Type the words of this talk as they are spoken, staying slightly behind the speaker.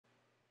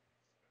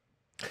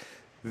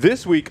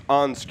This week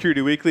on Security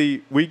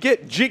Weekly, we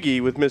get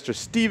jiggy with Mr.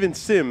 Steven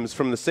Sims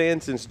from the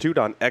SANS Institute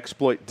on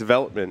Exploit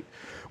Development.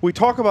 We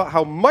talk about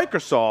how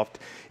Microsoft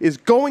is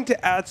going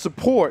to add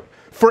support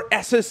for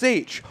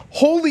SSH.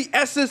 Holy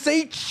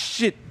SSH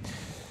shit!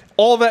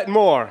 All that and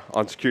more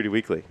on Security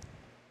Weekly.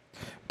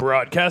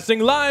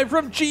 Broadcasting live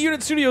from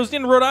G-Unit Studios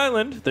in Rhode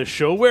Island, the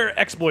show where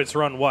exploits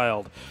run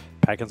wild.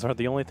 Packets aren't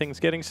the only things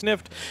getting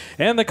sniffed.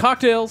 And the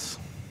cocktails.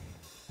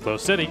 Flow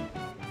City.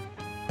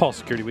 Paul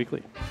Security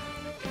Weekly.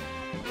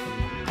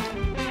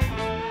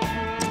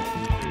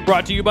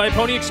 Brought to you by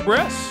Pony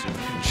Express.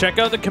 Check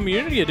out the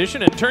Community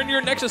Edition and turn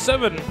your Nexus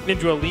 7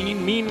 into a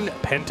lean, mean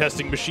pen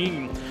testing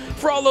machine.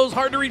 For all those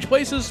hard-to-reach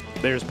places,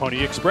 there's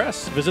Pony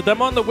Express. Visit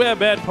them on the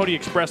web at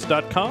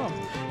ponyexpress.com.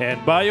 And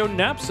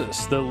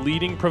BioNapsis, the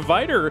leading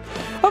provider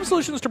of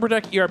solutions to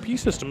protect ERP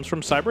systems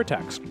from cyber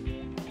attacks.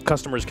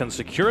 Customers can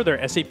secure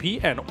their SAP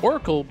and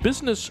Oracle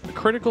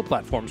business-critical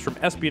platforms from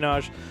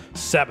espionage,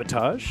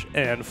 sabotage,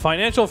 and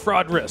financial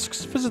fraud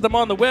risks. Visit them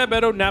on the web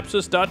at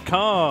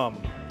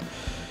onapsis.com.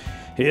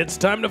 It's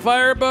time to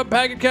fire up a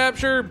packet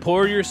capture,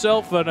 pour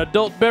yourself an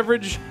adult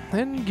beverage,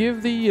 and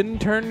give the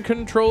intern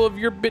control of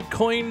your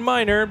Bitcoin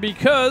miner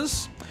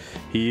because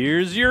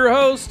here's your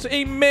host,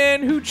 a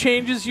man who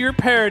changes your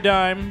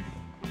paradigm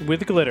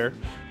with glitter,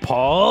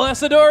 Paul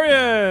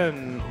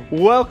Asadorian.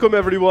 Welcome,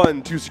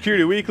 everyone, to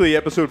Security Weekly,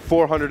 episode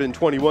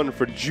 421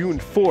 for June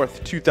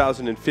 4th,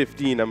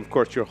 2015. I'm, of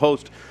course, your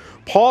host,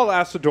 Paul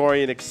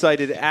Asadorian,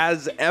 excited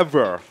as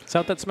ever. Is that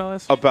what that smell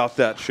is? About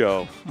that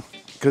show.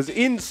 Because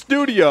in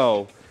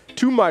studio,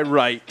 to my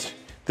right,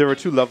 there are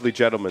two lovely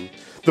gentlemen.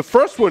 The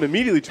first one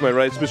immediately to my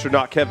right is Mr.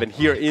 Not Kevin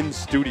here in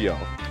studio.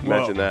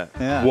 Imagine that.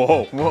 Yeah.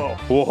 Whoa. Whoa.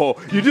 Whoa.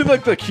 You did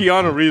like the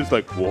Keanu Reeves,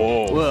 like,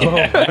 whoa.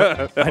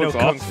 That I know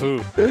Kung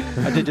Fu.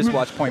 I did just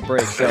watch Point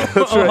Break, so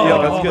That's right. Yeah,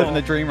 that's living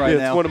the dream right yeah,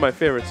 now. It's one of my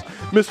favorites.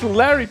 Mr.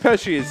 Larry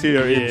Pesci is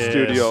here in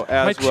studio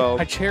as well.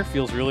 My chair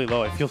feels really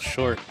low. I feel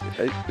short.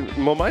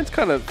 Well, mine's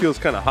feels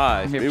kind of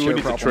high. Maybe we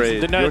need to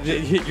trade. No,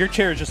 your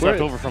chair is just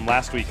left over from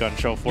last week on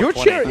show 420. Your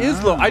chair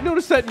is low. I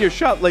noticed that in your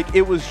shot. Like,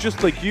 it was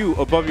just like you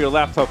above your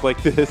laptop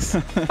like this.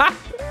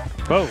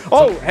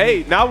 Oh,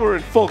 hey, now we're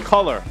in full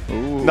color,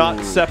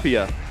 not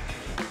sepia.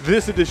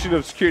 This edition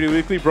of Security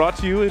Weekly brought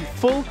to you in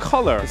full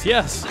color.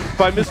 Yes.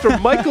 By Mr.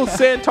 Michael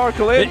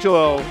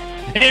Santarcolangelo.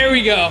 There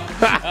we go.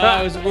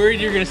 I was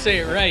worried you were going to say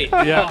it right.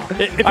 Yeah.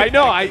 I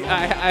know. I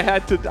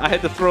had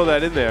to throw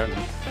that in there.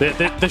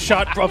 The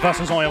shot of us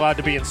is only allowed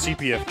to be in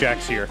sepia if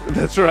Jack's here.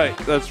 That's right.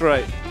 That's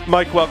right.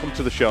 Mike, welcome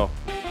to the show.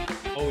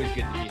 Always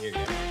good to be here,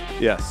 guys.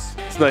 Yes.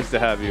 It's nice to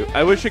have you.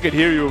 I wish I could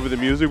hear you over the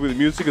music, but the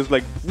music is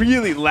like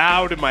really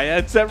loud in my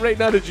headset right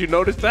now. Did you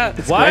notice that?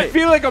 Why? I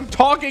feel like I'm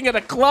talking at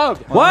a club.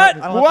 What?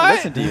 What? I don't have to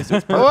listen to you, so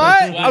it's perfect.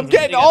 What? I'm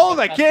getting old.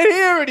 I can't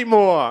hear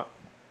anymore.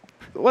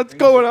 What's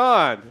going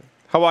on?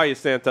 How are you,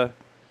 Santa?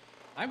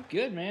 I'm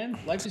good, man.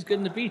 Life is good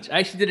on the beach. I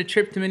actually did a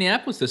trip to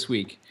Minneapolis this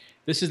week.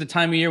 This is the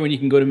time of year when you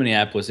can go to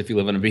Minneapolis if you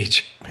live on a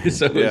beach.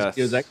 So it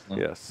was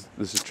excellent. Yes,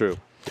 this is true.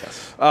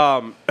 Yes.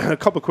 A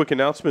couple quick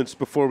announcements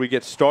before we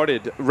get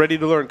started. Ready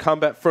to learn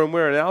combat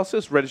firmware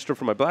analysis? Register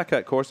for my Black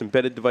Hat course,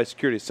 Embedded Device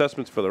Security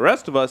Assessments for the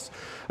rest of us.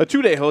 A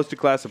 2-day hosted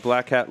class at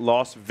Black Hat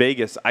Las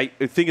Vegas. I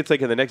think it's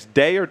like in the next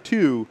day or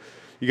two.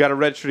 You got to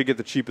register to get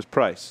the cheapest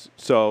price.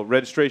 So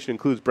registration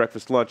includes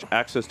breakfast, lunch,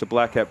 access to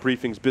Black Hat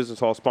briefings, business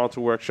hall,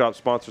 sponsor workshops,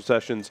 sponsor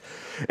sessions,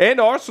 and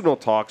Arsenal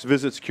talks.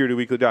 Visit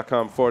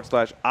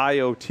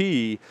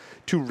securityweekly.com/IoT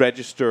to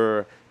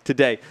register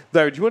today.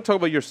 Larry, do you want to talk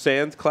about your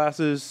SANS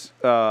classes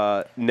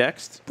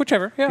next?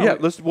 Whichever. Yeah. Yeah.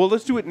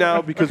 Let's do it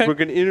now because we're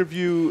going to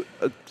interview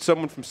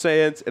someone from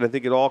SANS, and I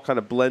think it all kind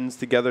of blends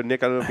together.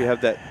 Nick, I don't know if you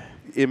have that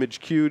image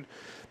queued.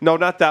 No,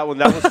 not that one.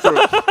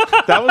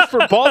 That was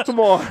for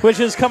Baltimore, which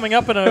is coming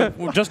up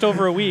in just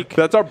over a week.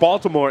 That's our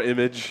Baltimore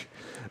image,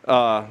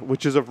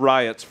 which is of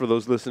riots for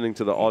those listening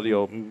to the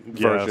audio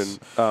version.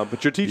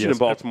 But you're teaching in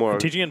Baltimore. I'm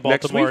teaching in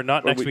Baltimore, next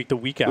not next week, the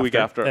week after. The week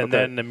after, and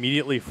then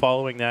immediately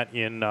following that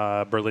in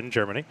Berlin,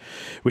 Germany,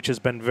 which has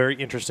been very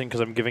interesting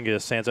because I'm giving a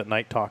SANS at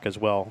Night talk as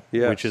well,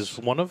 which is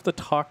one of the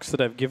talks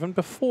that I've given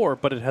before,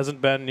 but it hasn't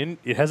been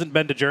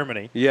to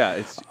Germany. Yeah,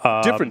 it's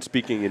different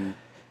speaking in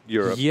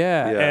Europe.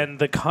 Yeah, and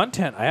the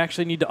content, I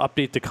actually need to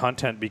update the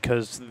content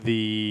because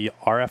the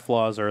RF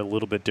laws are a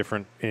little bit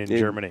different in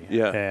Germany.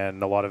 Yeah.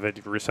 And a lot of it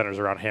centers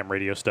around ham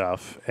radio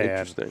stuff.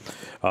 Interesting.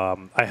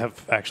 And I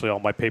have actually all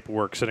my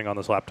paperwork sitting on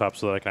this laptop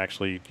so that I can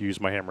actually use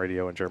my ham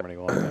radio in Germany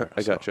while I'm there.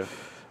 I gotcha.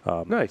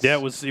 Nice. Yeah,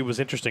 it was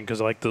interesting because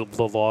like the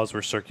laws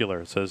were circular.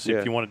 It says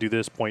if you want to do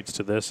this, points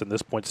to this, and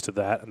this points to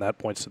that, and that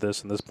points to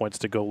this, and this points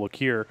to go look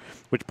here,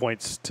 which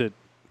points to...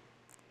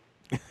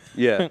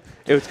 Yeah.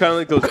 It was kind of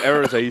like those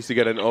errors I used to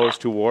get in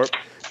OS2 Warp.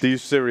 They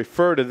used to say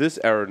refer to this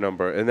error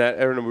number, and that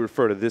error number would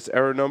refer to this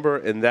error number,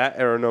 and that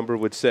error number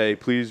would say,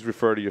 please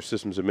refer to your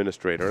systems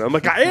administrator. And I'm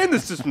like, I am the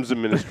systems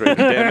administrator,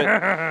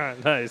 damn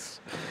it. Nice.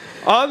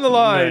 On the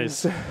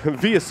lines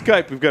via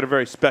Skype, we've got a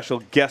very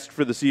special guest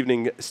for this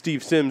evening.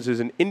 Steve Sims is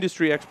an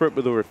industry expert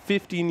with over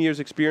 15 years'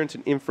 experience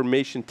in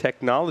information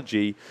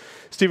technology.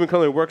 Stephen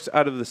currently works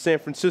out of the San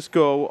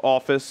Francisco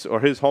office, or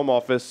his home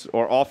office,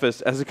 or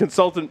office, as a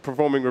consultant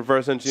performing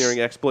reverse engineering,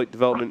 exploit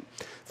development,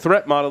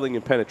 threat modeling,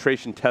 and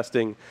penetration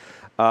testing.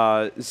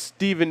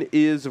 Stephen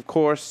is, of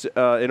course,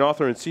 an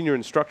author and senior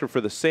instructor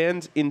for the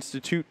SANS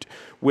Institute,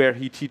 where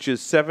he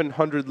teaches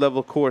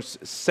 700-level course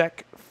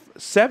SEC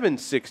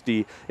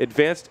 760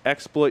 Advanced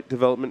Exploit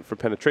Development for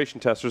Penetration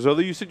Testers.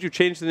 Although you said you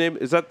changed the name,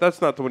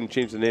 that's not the one you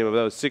changed the name of?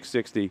 That was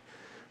 660,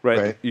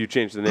 right? You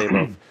changed the name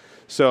of.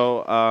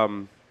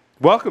 So,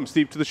 welcome,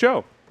 Steve, to the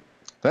show.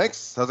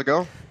 Thanks. How's it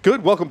going?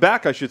 Good. Welcome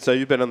back, I should say.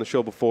 You've been on the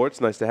show before. It's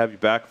nice to have you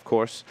back, of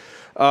course.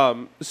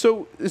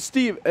 So,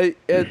 Steve,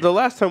 the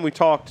last time we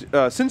talked,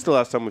 since the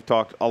last time we've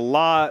talked, a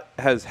lot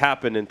has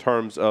happened in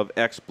terms of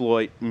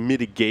exploit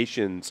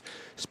mitigations,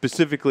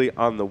 specifically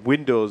on the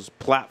Windows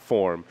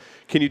platform.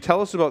 Can you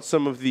tell us about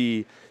some of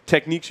the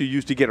techniques you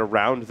use to get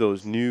around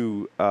those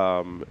new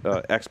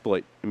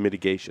exploit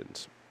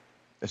mitigations?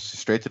 It's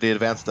straight to the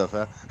advanced stuff,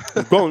 huh?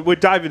 We're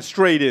diving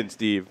straight in,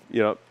 Steve.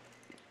 You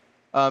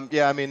know.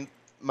 Yeah, I mean,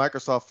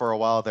 Microsoft for a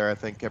while there, I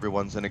think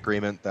everyone's in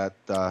agreement that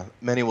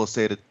many will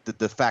say that the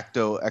de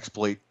facto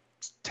exploit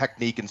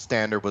technique and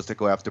standard was to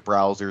go after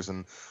browsers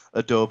and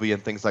Adobe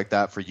and things like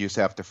that for use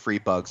after free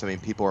bugs. I mean,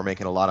 people were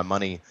making a lot of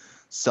money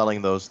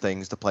selling those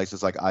things to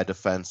places like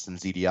iDefense and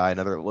ZDI and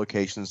other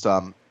locations.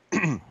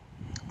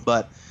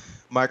 But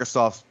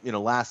Microsoft,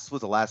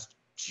 last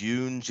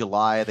June,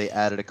 July, they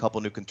added a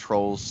couple new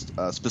controls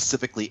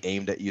specifically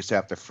aimed at use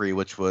after free,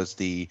 which was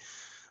the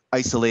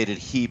isolated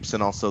heaps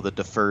and also the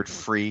deferred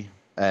free.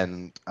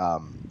 And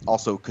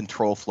also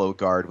Control Flow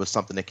Guard was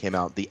something that came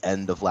out at the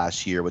end of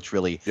last year, which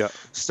really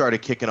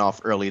started kicking off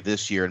early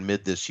this year and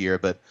mid this year.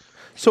 But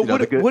so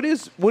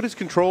what does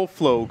Control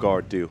Flow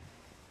Guard do?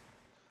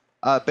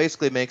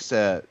 Basically makes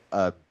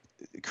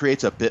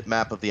creates a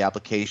bitmap of the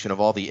application of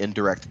all the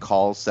indirect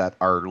calls that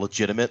are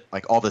legitimate,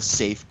 like all the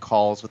safe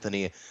calls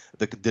within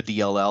the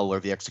DLL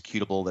or the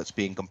executable that's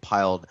being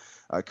compiled.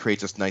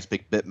 Creates this nice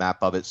big bitmap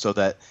of it, so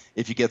that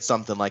if you get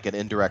something like an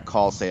indirect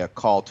call, say a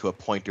call to a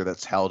pointer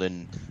that's held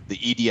in the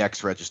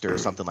EDX register or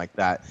something like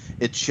that,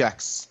 it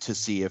checks to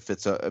see if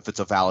it's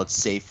a valid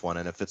safe one,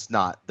 and if it's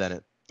not, then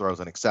it throws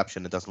an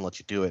exception. It doesn't let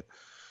you do it.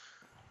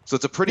 So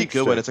it's a pretty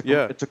good one. It's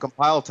a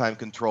compile time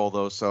control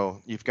though,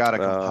 so you've got to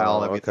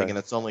compile everything, and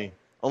it's only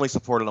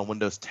supported on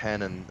Windows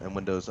 10 and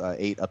Windows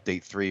 8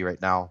 Update 3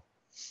 right now.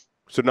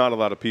 So not a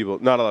lot of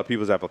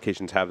people's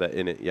applications have that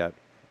in it yet.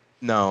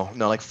 No,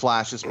 like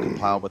Flash is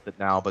compiled with it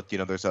now, but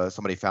there's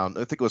somebody found,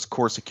 I think it was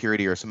Core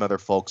Security or some other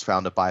folks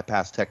found a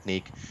bypass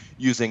technique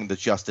using the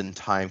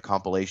just-in-time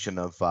compilation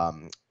of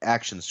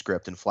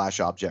ActionScript and Flash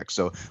objects.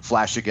 So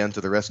Flash again to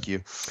the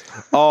rescue.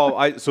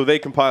 So they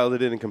compiled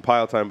it in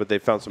compile time, but they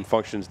found some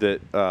functions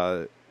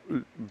that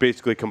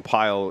basically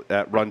compile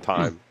at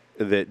runtime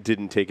that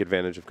didn't take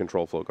advantage of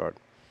Control Flow Guard.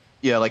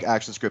 Yeah, like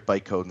ActionScript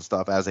bytecode and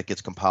stuff. As it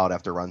gets compiled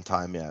after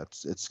runtime,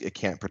 it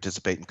can't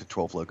participate in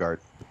Control Flow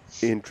Guard.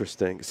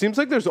 Interesting. It seems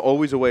like there's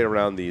always a way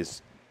around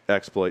these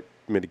exploit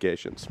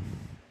mitigations.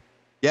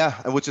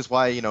 Yeah, and which is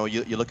why you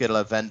look at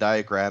a Venn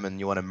diagram and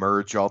you want to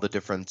merge all the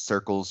different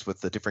circles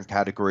with the different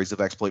categories of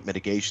exploit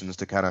mitigations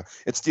to kind of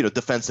it's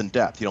defense in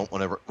depth. You don't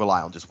want to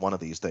rely on just one of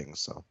these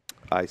things. So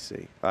I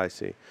see.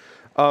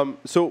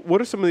 So what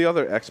are some of the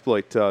other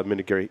exploit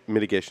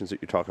mitigations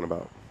that you're talking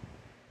about?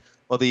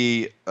 Well,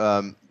 the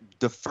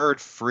deferred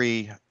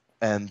free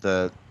and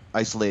the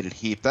isolated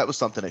heap, that was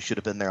something that should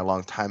have been there a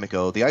long time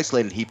ago. The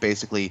isolated heap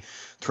basically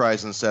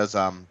tries and says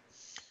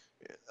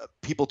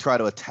people try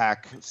to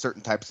attack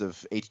certain types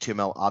of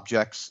HTML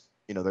objects.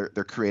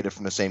 They're created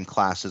from the same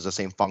classes, the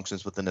same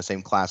functions within the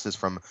same classes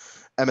from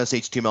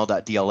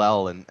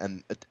mshtml.dll,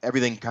 and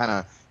everything kind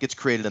of gets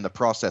created in the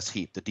process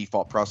heap, the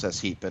default process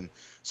heap. And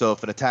so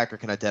if an attacker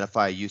can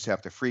identify a use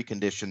after free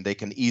condition, they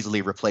can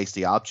easily replace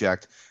the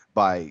object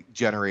by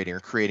generating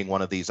or creating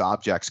one of these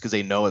objects because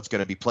they know it's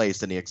going to be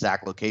placed in the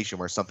exact location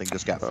where something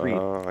just got freed.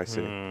 Oh, I see.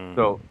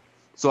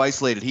 So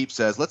isolated heap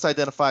says, let's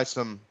identify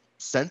some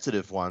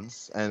sensitive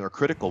ones or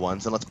critical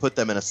ones, and let's put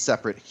them in a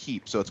separate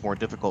heap so it's more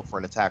difficult for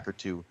an attacker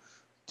to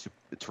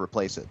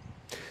replace it.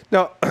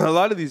 Now, a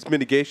lot of these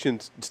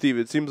mitigations, Steve,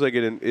 it seems like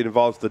it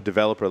involves the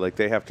developer. Like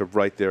they have to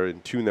write there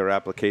and tune their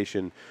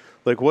application.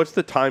 Like, what's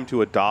the time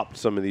to adopt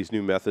some of these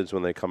new methods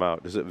when they come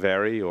out? Does it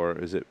vary, or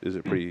is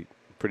it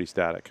pretty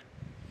static?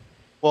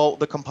 Well,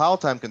 the compile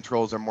time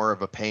controls are more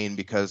of a pain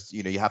because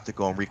you have to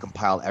go and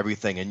recompile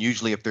everything, and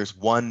usually if there's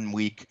one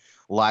weak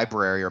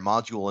library or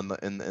module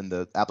in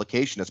the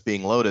application that's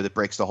being loaded, it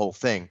breaks the whole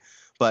thing.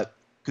 But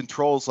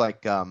controls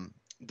like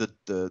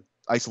the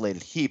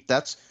isolated heap,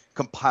 that's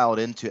compiled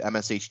into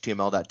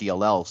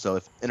mshtml.dll. So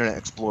if Internet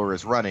Explorer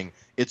is running,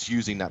 it's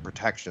using that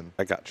protection.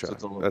 I gotcha.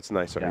 So that's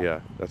nicer.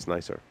 Yeah, that's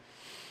nicer.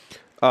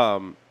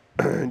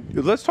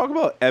 Let's talk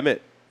about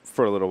Emmet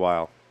for a little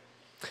while.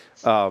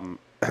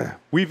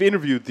 We've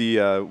interviewed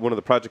one of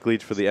the project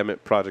leads for the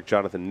Emmet project,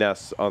 Jonathan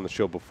Ness, on the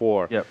show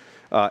before. Yep.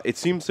 it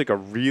seems like a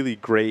really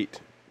great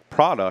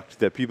product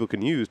that people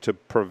can use to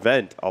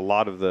prevent a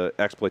lot of the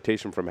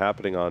exploitation from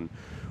happening on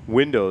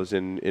Windows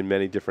in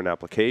many different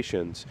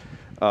applications.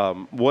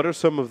 What are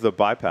some of the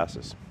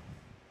bypasses?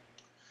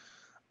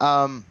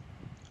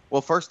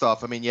 Well, first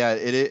off, I mean,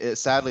 yeah,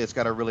 sadly it's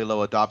got a really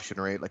low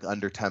adoption rate, like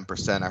under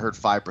 10%. I heard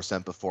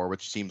 5% before,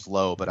 which seems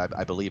low, but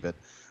I believe it.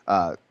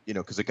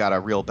 Because it got a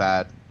real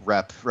bad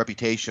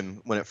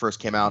reputation when it first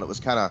came out. It was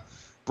kind of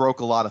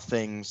broke a lot of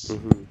things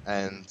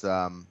and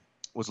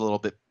was a little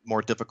bit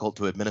more difficult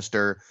to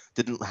administer.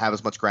 Didn't have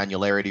as much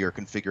granularity or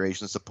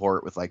configuration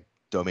support with like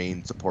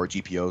domain support,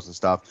 GPOs and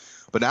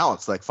stuff. But now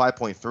it's like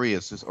 5.3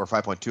 is just, or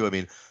 5.2. I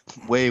mean,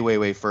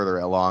 way further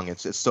along.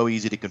 It's so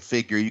easy to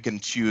configure. You can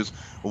choose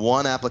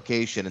one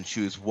application and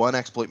choose one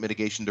exploit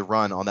mitigation to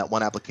run on that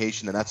one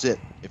application, and that's it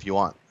if you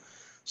want.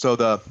 So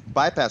the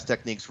bypass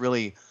techniques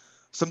really.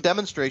 Some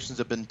demonstrations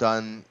have been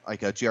done,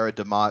 like Jared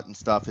DeMott and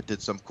stuff. It did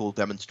some cool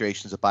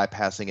demonstrations of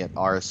bypassing at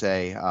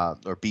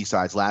RSA or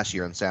B-Sides last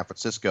year in San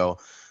Francisco,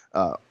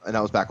 and that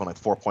was back on like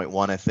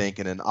 4.1, I think.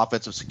 And then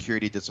Offensive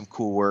Security did some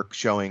cool work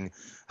showing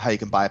how you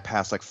can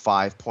bypass like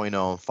 5.0 and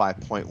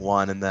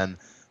 5.1, and then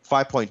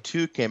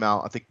 5.2 came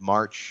out, I think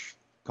March,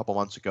 a couple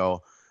months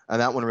ago, and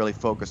that one really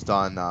focused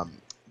on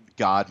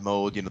God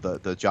mode,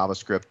 the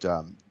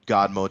JavaScript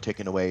God mode,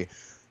 taking away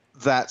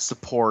that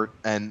support.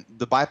 And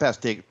the bypass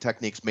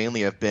techniques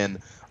mainly have been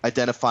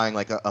identifying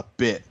like a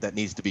bit that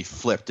needs to be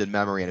flipped in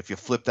memory, and if you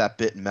flip that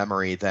bit in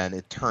memory, then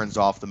it turns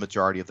off the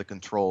majority of the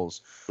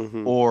controls.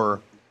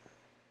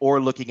 Or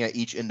looking at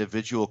each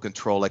individual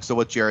control, like so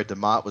what Jared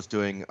DeMott was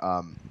doing,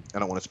 I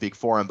don't want to speak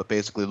for him, but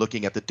basically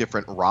looking at the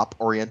different ROP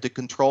oriented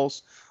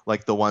controls,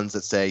 like the ones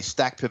that say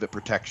stack pivot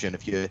protection.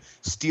 If you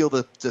steal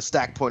the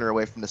stack pointer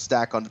away from the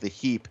stack onto the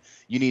heap,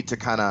 you need to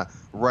kind of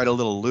write a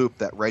little loop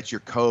that writes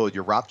your code,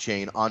 your ROP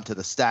chain, onto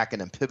the stack,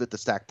 and then pivot the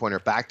stack pointer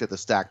back to the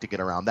stack to get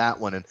around that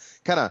one. And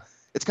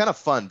it's kind of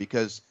fun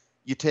because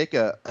you take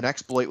an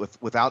exploit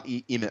without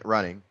emit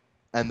running,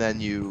 and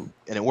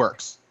it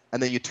works.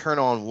 And then you turn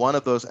on one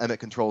of those emit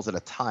controls at a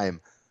time,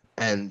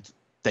 and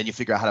then you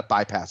figure out how to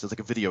bypass. It's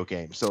like a video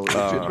game. So it's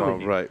really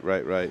neat.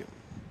 Right.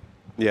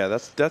 Yeah,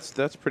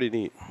 that's pretty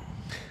neat.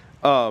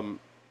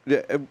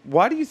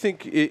 Why do you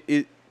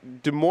think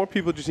do more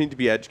people just need to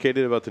be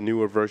educated about the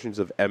newer versions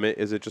of Emmet?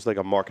 Is it just like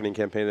a marketing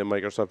campaign that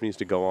Microsoft needs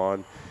to go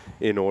on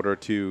in order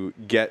to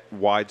get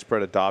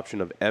widespread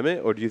adoption of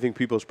Emmet? Or do you think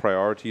people's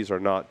priorities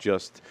are not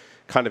just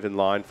kind of in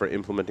line for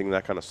implementing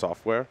that kind of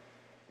software?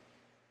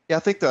 Yeah, I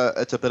think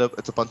it's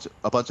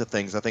a bunch of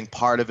things. I think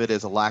part of it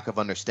is a lack of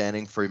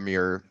understanding from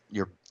your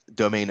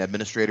domain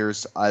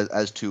administrators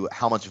as to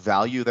how much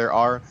value there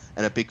are,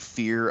 and a big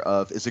fear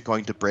of, is it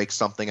going to break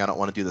something? I don't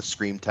want to do the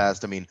scream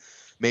test. I mean,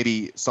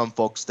 maybe some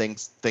folks think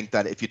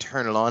that if you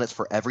turn it on, it's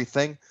for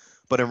everything.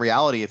 But in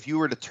reality, if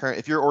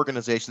your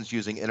organization's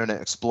using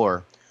Internet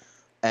Explorer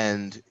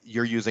and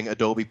you're using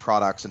Adobe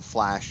products and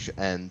Flash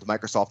and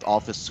Microsoft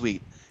Office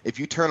Suite, if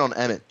you turn on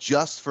Emmet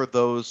just for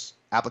those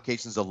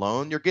applications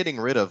alone, you're getting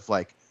rid of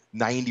like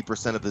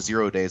 90% of the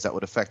 0 days that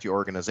would affect your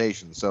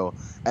organization. So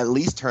at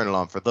least turn it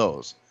on for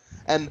those.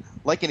 And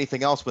like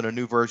anything else, when a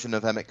new version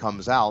of Emmet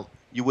comes out,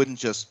 you wouldn't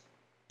just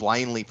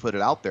blindly put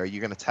it out there.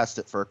 You're going to test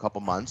it for a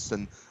couple months.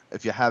 And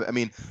if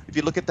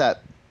you look at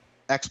that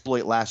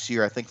exploit last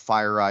year, I think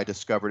FireEye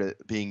discovered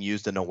it being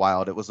used in the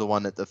wild. It was the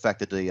one that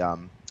affected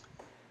the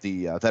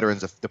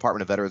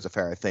Department of Veterans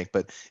Affairs, I think.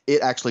 But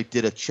it actually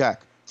did a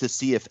check to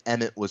see if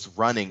Emmet was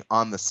running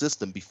on the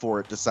system before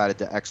it decided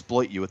to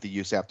exploit you with the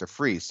use after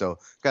free. So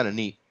kind of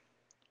neat.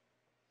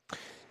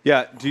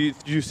 Yeah. Do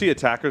you see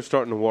attackers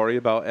starting to worry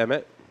about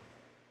Emmet?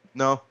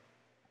 No,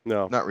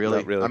 not really.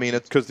 I mean,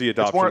 it's because the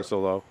adoption is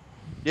so low.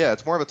 Yeah,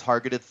 it's more of a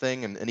targeted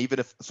thing, and even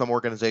if some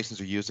organizations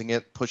are using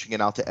it, pushing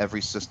it out to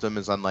every system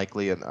is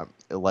unlikely and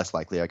less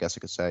likely, I guess I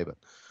could say. But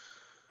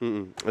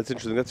that's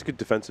interesting. That's a good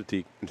defensive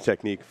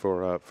technique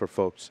for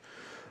folks.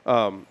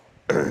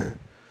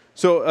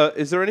 So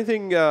is there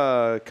anything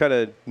kind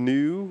of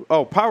new?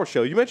 Oh,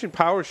 PowerShell. You mentioned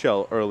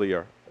PowerShell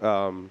earlier,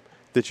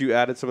 that you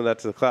added some of that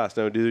to the class.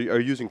 Now, are you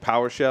using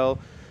PowerShell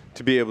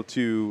to be able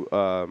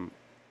to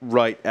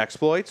write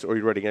exploits, or are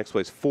you writing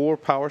exploits for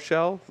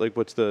PowerShell? Like,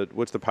 what's the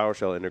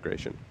PowerShell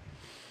integration?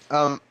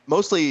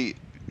 Mostly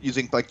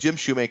using, like, Jim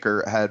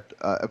Shoemaker had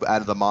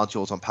added the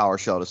modules on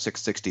PowerShell to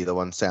 660, the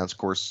one Sans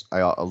course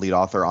I lead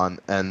author on,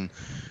 and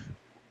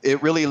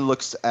it really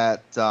looks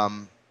at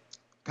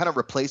kind of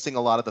replacing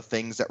a lot of the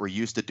things that we're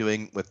used to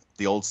doing with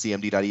the old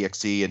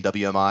CMD.exe and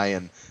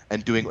WMI,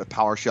 and doing it with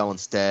PowerShell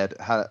instead.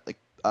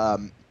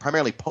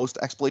 Primarily post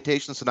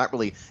exploitation, so not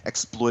really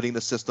exploiting the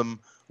system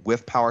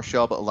with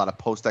PowerShell, but a lot of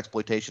post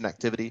exploitation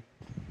activity.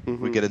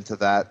 We get into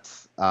that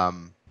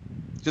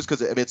just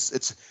because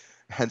it's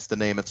hence the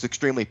name. It's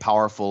extremely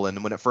powerful,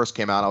 and when it first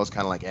came out, I was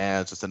kind of like,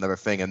 it's just another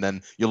thing. And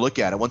then you look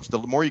at it, the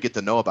more you get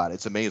to know about it,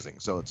 it's amazing.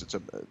 So it's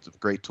a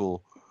great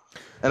tool,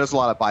 and there's a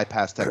lot of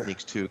bypass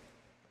techniques too.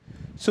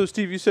 So,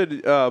 Steve, you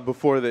said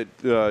before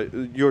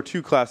that your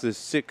two classes,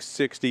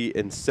 660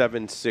 and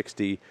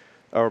 760,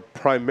 are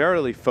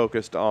primarily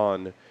focused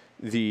on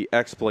the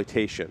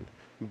exploitation.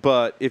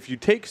 But if you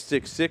take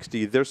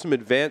 660, there's some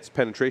advanced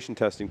penetration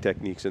testing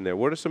techniques in there.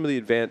 What are some of the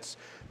advanced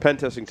pen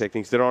testing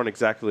techniques that aren't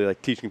exactly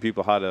like teaching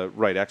people how to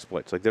write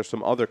exploits? Like there's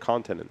some other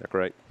content in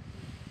there, right?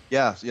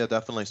 Yeah,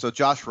 definitely. So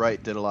Josh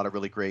Wright did a lot of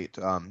really great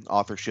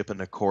authorship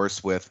in a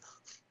course with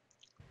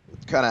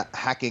kind of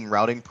hacking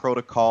routing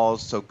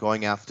protocols. So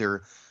going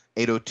after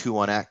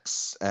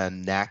 802.1x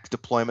and NAC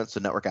deployments, so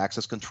network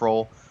access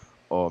control,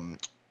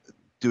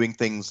 doing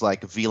things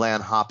like VLAN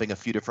hopping, a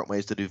few different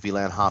ways to do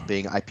VLAN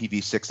hopping,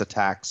 IPv6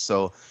 attacks.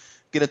 So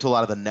get into a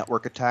lot of the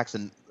network attacks.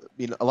 And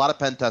a lot of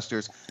pen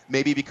testers,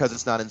 maybe because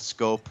it's not in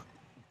scope,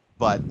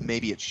 but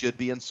maybe it should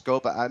be in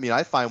scope.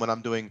 I find when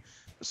I'm doing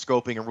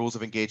scoping and rules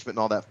of engagement and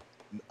all that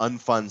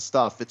unfun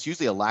stuff, it's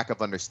usually a lack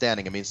of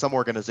understanding. Some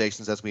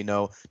organizations, as we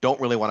know,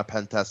 don't really want to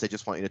pen test. They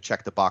just want you to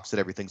check the box that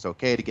everything's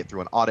okay to get through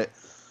an audit.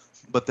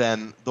 But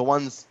then the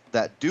ones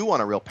that do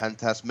want a real pen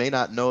test may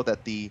not know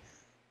that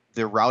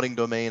their routing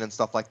domain and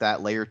stuff like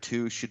that, layer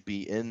 2, should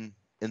be in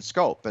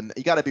scope. And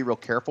you got to be real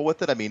careful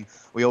with it.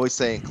 We always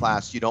say in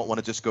class, you don't want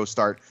to just go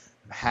start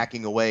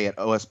hacking away at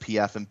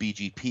OSPF and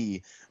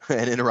BGP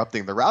and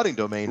interrupting the routing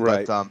domain.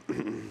 Right.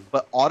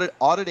 But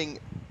auditing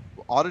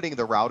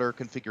the router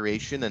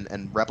configuration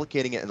and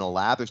replicating it in a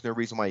lab, there's no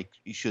reason why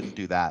you shouldn't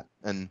do that.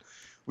 And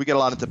we get a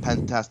lot into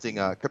pen testing,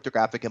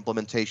 cryptographic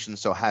implementation,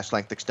 so hash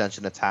length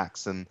extension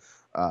attacks and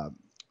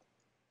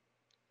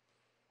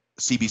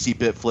CBC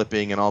bit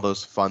flipping and all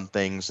those fun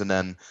things. And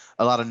then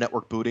a lot of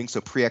network booting,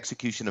 so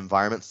pre-execution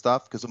environment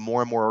stuff, because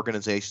more and more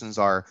organizations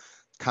are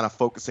kind of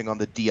focusing on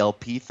the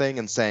DLP thing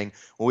and saying,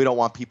 well, we don't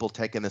want people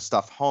taking this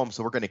stuff home,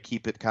 so we're going to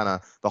keep it kind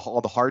of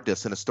all the hard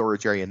disks in a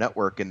storage area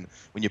network. And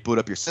when you boot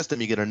up your system,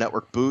 you get a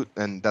network boot,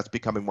 and that's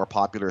becoming more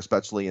popular,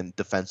 especially in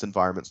defense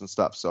environments and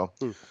stuff. So.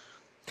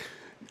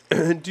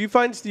 Do you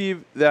find,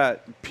 Steve,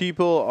 that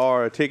people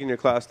are taking your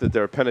class that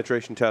they're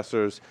penetration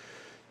testers?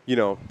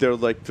 They're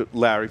like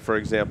Larry, for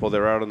example,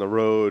 they're out on the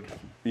road,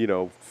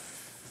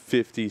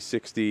 50,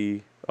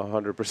 60,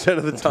 100%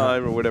 of the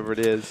time or whatever it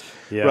is,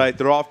 right?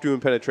 They're off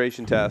doing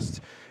penetration tests.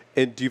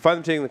 And do you find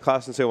them taking the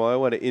class and say, well, I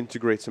want to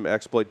integrate some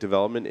exploit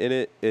development in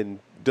it? And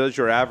does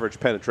your average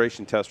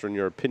penetration tester, in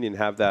your opinion,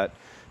 have that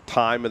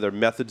time or their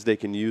methods they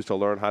can use to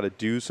learn how to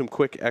do some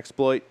quick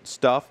exploit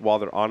stuff while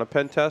they're on a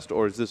pen test?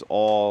 Or is this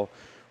all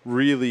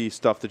really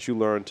stuff that you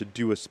learn to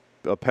do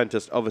a pen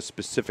test of a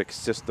specific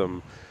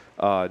system,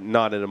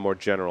 not in a more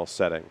general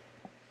setting?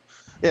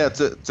 Yeah,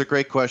 it's a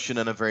great question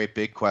and a very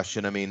big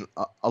question.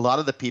 A lot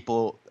of the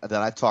people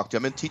that I talk to,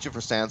 I've been teaching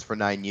for SANS for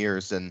 9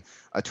 years, and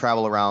I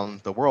travel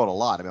around the world a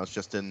lot. I was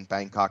just in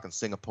Bangkok and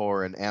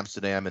Singapore and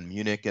Amsterdam and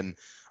Munich, and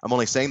I'm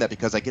only saying that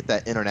because I get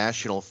that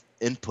international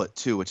input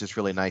too, which is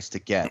really nice to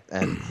get.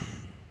 And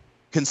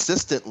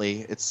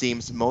consistently, it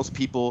seems most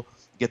people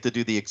get to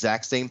do the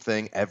exact same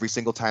thing every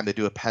single time they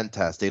do a pen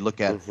test. They look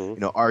at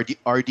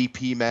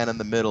RDP man in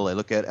the middle. They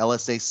look at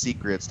LSA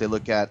secrets. They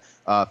look at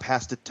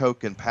pass the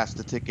token, pass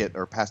the ticket,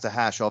 or pass the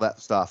hash, all that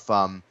stuff.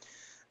 And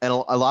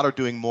a lot are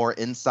doing more of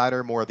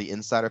the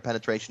insider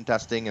penetration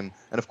testing. And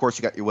of course,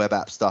 you got your web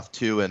app stuff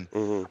too. And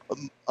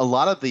a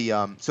lot of the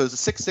so it's a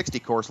 660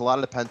 course. A lot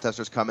of the pen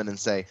testers come in and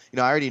say, I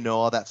already know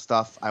all that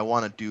stuff. I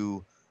want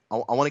to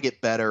get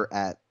better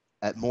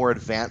at more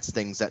advanced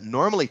things that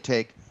normally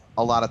take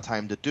a lot of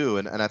time to do.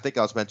 And I think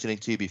I was mentioning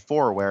to you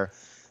before, where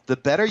the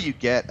better you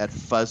get at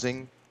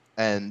fuzzing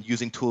and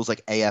using tools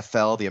like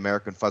AFL, the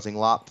American Fuzzing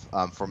Lop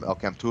from El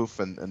Camtuf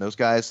and those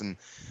guys, and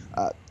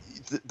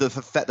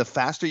the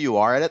faster you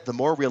are at it, the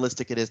more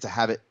realistic it is to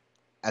have it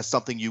as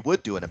something you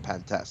would do in a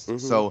pen test.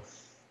 So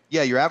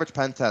yeah, your average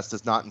pen test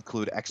does not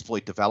include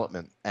exploit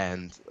development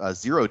and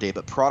 0-day,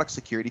 but product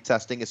security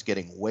testing is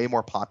getting way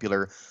more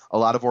popular. A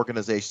lot of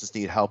organizations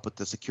need help with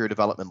the secure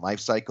development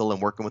lifecycle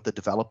and working with the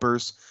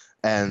developers.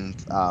 And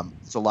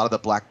so a lot of the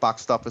black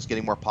box stuff is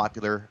getting more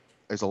popular.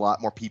 There's a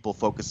lot more people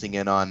focusing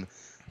in on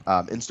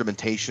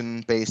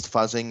instrumentation-based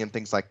fuzzing and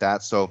things like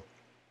that. So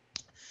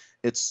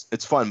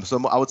it's fun.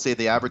 So I would say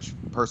the average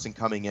person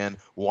coming in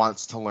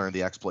wants to learn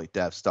the exploit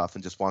dev stuff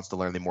and just wants to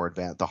learn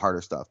the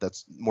harder stuff.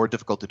 That's more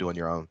difficult to do on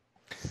your own.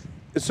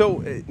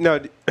 So now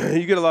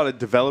you get a lot of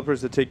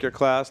developers that take your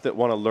class that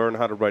want to learn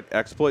how to write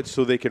exploits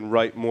so they can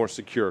write more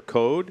secure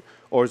code,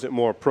 or is it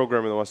more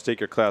programmer that wants to take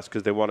your class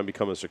because they want to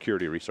become a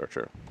security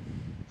researcher?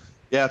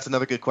 Yeah, it's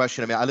another good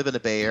question. I live in the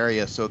Bay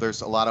Area, so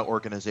there's a lot of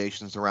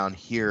organizations around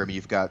here.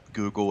 You've got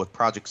Google with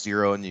Project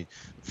Zero, and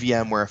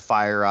VMware,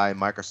 FireEye,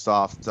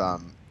 Microsoft,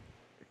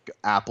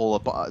 Apple,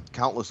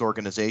 countless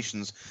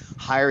organizations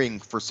hiring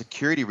for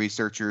security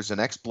researchers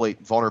and exploit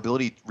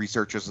vulnerability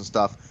researchers and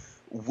stuff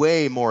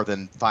way more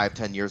than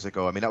 5-10 years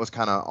ago. That was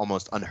kind of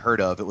almost unheard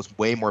of. It was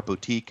way more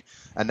boutique,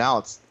 and now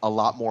it's a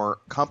lot more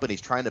companies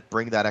trying to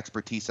bring that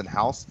expertise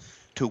in-house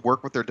to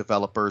work with their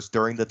developers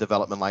during the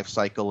development life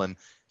cycle.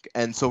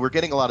 And so we're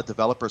getting a lot of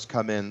developers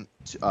come in,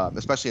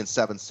 especially in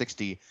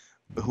 760,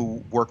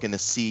 who work in the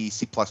C++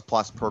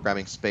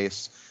 programming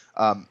space,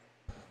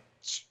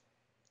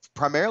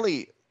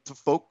 primarily to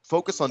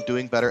focus on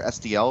doing better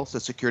SDL, so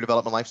secure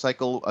development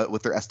lifecycle,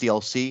 with their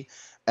SDLC,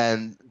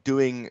 and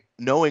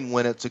knowing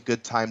when it's a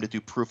good time to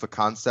do proof of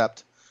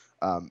concept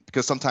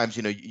because sometimes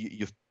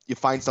you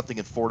find something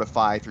in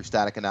Fortify through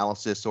static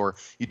analysis, or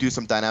you do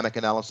some dynamic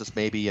analysis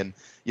maybe, and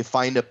you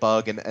find a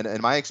bug. And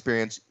in my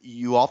experience,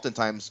 you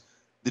oftentimes,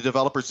 the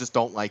developers just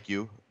don't like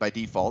you by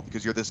default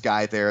because you're this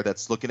guy there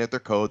that's looking at their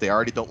code. They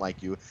already don't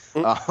like you.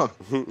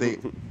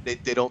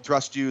 They don't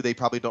trust you. They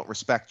probably don't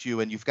respect you,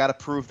 and you've got to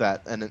prove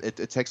that. And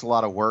it takes a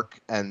lot of work,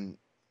 and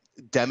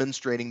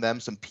demonstrating them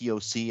some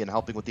POC and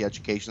helping with the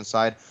education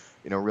side,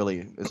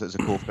 really is a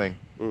cool thing.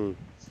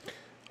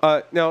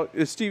 Now,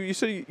 Steve, you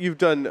said you've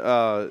done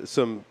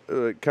some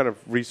kind of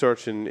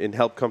research and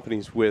help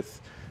companies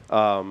with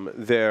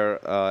their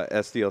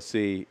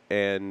SDLC,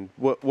 and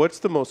what's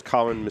the most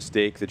common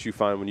mistake that you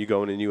find when you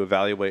go in and you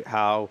evaluate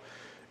how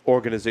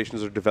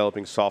organizations are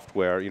developing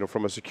software?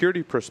 From a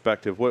security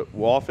perspective,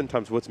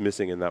 oftentimes what's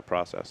missing in that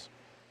process?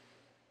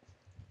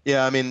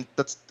 Yeah, I mean,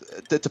 that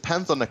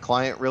depends on the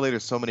client, really.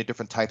 There's so many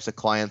different types of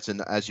clients,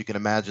 and as you can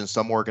imagine,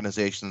 some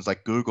organizations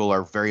like Google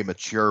are very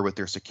mature with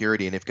their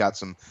security, and they've got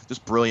some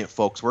just brilliant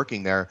folks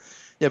working there.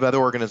 You have other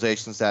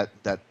organizations that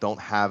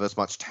don't have as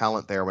much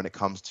talent there when it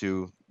comes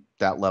to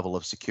that level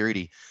of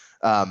security.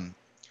 I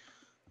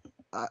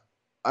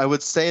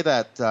would say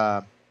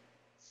that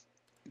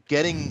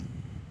getting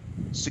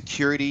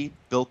security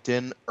built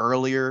in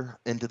earlier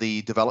into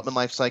the development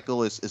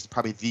lifecycle is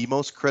probably the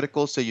most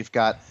critical. So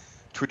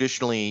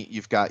traditionally,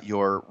 you've got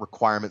your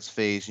requirements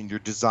phase and your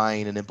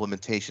design and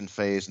implementation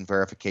phase and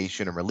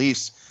verification and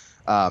release.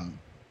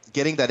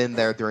 Getting that in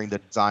there during the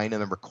design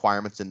and the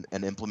requirements and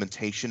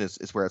implementation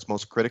is where it's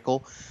most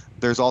critical.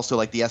 There's also,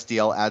 like, the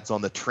SDL adds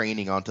on the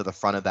training onto the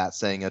front of that,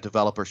 saying a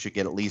developer should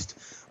get at least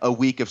a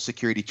week of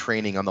security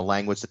training on the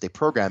language that they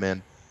program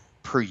in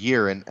per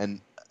year. And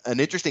an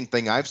interesting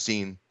thing I've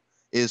seen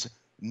is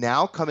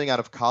now coming out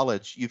of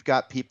college, you've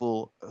got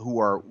people who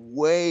are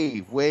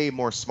way, way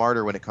more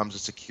smarter when it comes to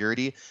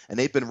security, and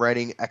they've been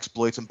writing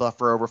exploits and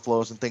buffer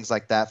overflows and things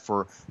like that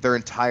for their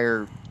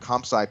entire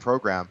comp sci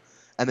program.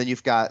 And then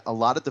you've got a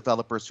lot of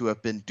developers who have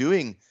been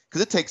doing,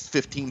 because it takes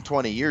 15,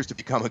 20 years to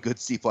become a good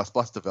C++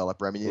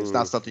 developer. I mean, it's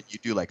not something you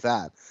do like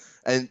that.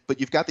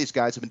 But you've got these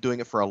guys who've been doing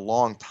it for a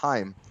long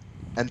time,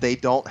 and they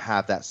don't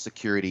have that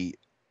security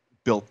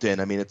built in.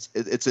 I mean,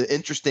 it's an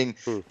interesting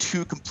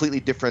two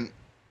completely different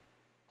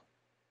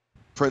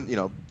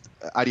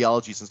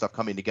ideologies and stuff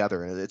coming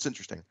together, and it's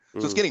interesting.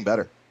 So it's getting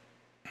better.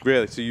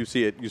 Really? So you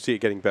see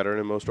it getting better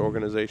in most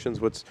organizations?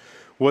 What's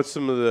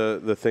some of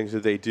the things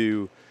that they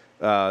do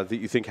that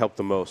you think help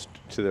the most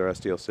to their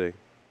SDLC?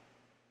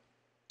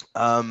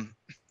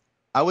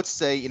 I would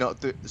say,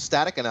 the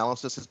static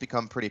analysis has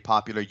become pretty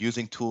popular,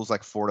 using tools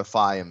like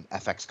Fortify and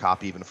FX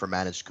Copy even for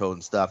managed code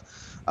and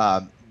stuff.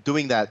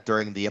 Doing that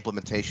during the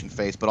implementation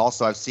phase, but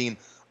also I've seen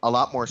a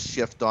lot more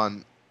shift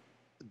on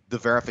the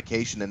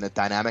verification and the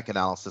dynamic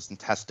analysis and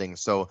testing.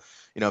 So,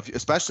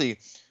 especially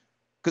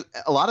because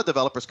a lot of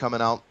developers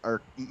coming out are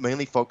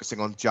mainly focusing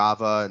on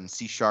Java and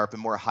C# and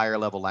more higher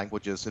level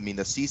languages. I mean,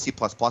 the C++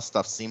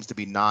 stuff seems to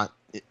be not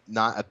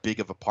a big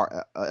of a part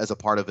as a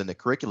part of in the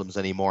curriculums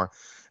anymore.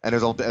 And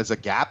there's a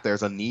gap.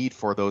 There's a need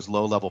for those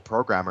low level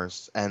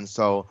programmers. And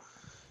so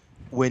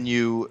when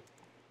you're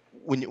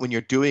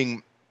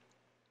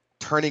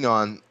turning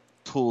on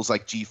tools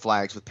like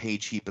GFlags with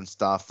page heap and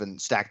stuff, and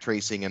stack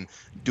tracing, and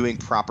doing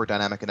proper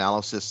dynamic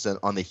analysis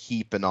on the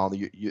heap and all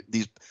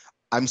these,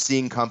 I'm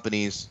seeing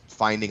companies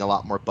finding a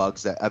lot more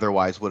bugs that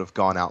otherwise would have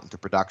gone out into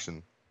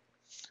production.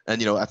 And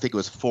I think it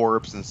was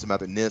Forbes and some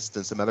other NIST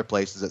and some other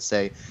places that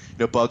say,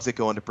 bugs that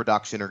go into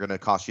production are going to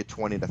cost you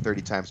 20 to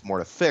 30 times more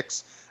to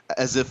fix,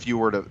 as if you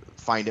were to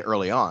find it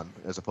early on,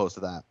 as opposed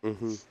to that.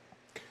 Mm-hmm.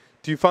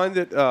 Do you find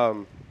that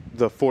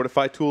the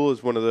Fortify tool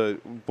is one of the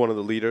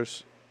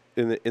leaders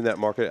in that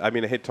market? I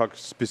mean, I hate to talk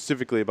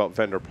specifically about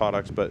vendor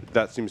products, but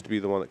that seems to be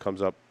the one that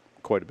comes up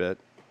quite a bit.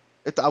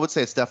 I would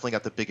say it's definitely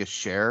got the biggest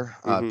share,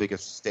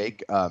 biggest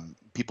stake.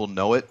 People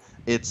know it.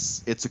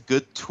 It's a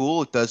good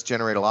tool. It does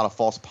generate a lot of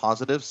false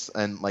positives,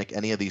 and like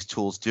any of these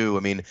tools do,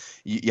 I mean,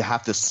 you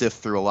have to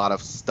sift through a lot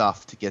of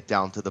stuff to get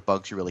down to the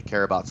bugs you really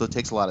care about. So it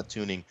takes a lot of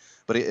tuning,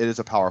 but it is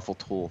a powerful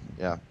tool.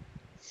 Yeah.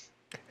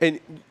 And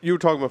you were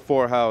talking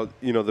before how,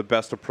 the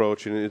best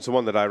approach, and it's the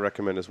one that I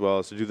recommend as well,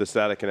 is to do the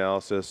static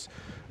analysis,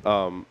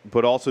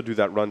 but also do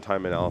that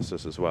runtime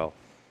analysis as well.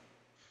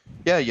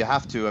 Yeah, you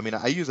have to. I mean,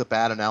 I use a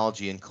bad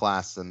analogy in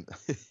class, and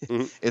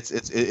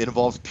it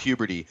involves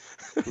puberty.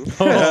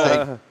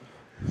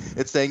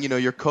 It's saying,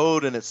 your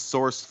code in its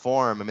source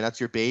form, I mean, that's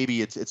your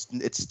baby. It's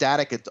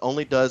static.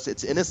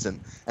 It's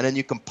innocent. And then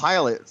you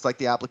compile it. It's like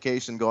the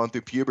application going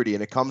through puberty,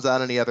 and it comes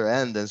out on the other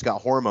end, and it's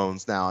got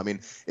hormones now. I mean,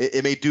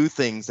 it may do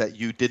things that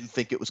you didn't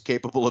think it was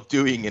capable of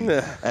doing, and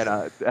it had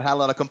a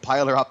lot of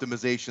compiler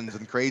optimizations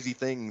and crazy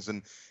things.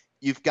 And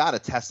you've got to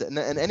test it. And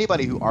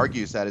anybody who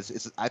argues that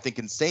is, I think,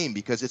 insane,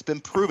 because it's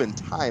been proven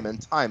time and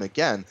time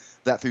again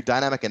that through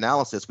dynamic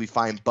analysis, we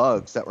find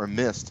bugs that were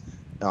missed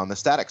on the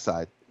static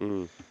side.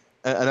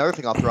 Another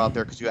thing I'll throw out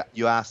there, because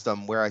you asked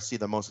where I see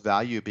the most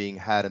value being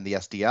had in the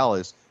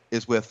SDL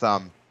is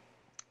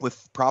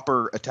with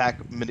proper attack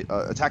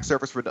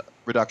surface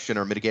reduction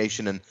or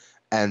mitigation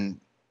and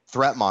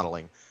threat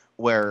modeling,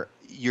 where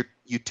you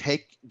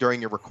take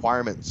during your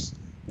requirements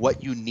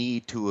what you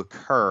need to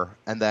occur,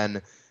 and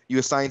then you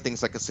assign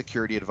things like a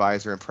security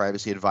advisor and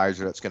privacy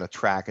advisor that's going to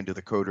track and do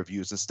the code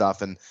reviews and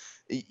stuff, and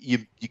you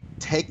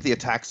take the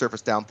attack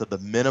surface down to the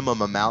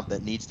minimum amount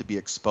that needs to be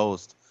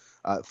exposed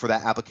for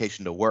that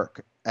application to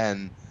work.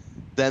 And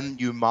then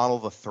you model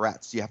the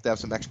threats. You have to have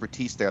some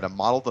expertise there to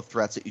model the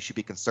threats that you should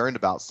be concerned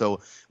about.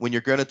 So when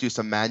you're going to do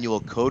some manual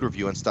code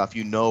review and stuff,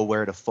 you know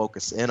where to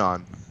focus in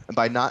on. And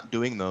by not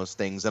doing those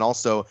things, and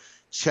also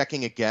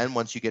checking again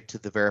once you get to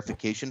the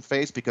verification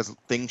phase, because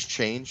things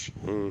change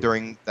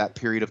during that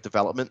period of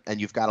development,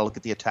 and you've got to look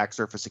at the attack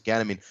surface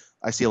again. I mean,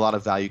 I see a lot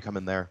of value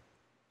coming there.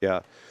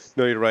 Yeah.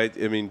 No, you're right.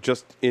 I mean,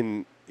 just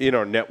in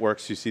our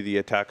networks, you see the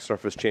attack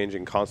surface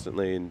changing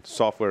constantly, and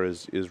software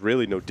is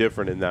really no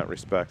different in that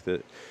respect,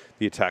 that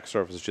the attack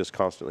surface is just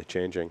constantly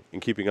changing,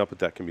 and keeping up with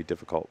that can be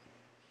difficult.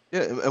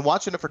 Yeah, and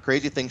watching it for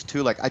crazy things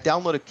too. Like I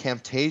downloaded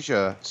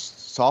Camtasia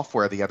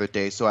software the other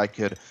day so I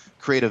could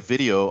create a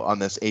video on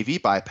this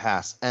AV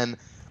bypass, and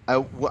I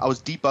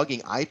was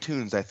debugging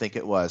iTunes, I think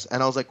it was,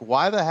 and I was like,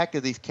 why the heck are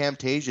these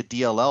Camtasia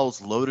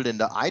DLLs loaded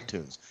into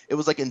iTunes? It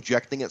was like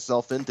injecting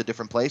itself into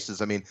different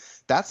places. I mean,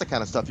 that's the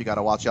kind of stuff you got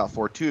to watch out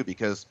for too,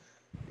 because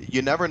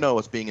you never know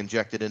what's being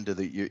injected into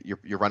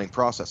your running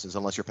processes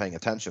unless you're paying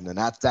attention. And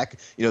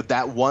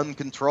that one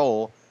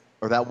control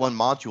or that one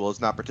module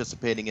is not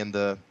participating in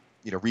the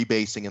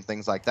rebasing and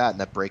things like that, and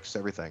that breaks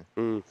everything.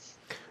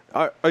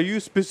 Are you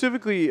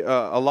specifically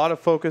a lot of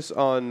focus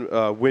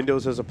on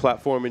Windows as a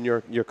platform in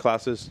your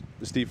classes,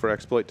 Steve, for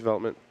exploit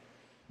development?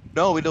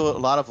 No, we do a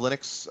lot of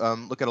Linux.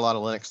 Look at a lot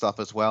of Linux stuff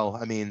as well.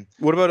 I mean,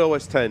 what about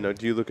OS 10?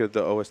 Do you look at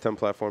the OS 10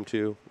 platform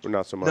too, or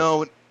not so much?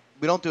 No,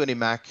 we don't do any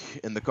Mac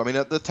in the. I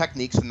mean, the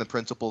techniques and the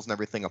principles and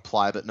everything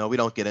apply, but no, we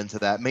don't get into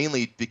that.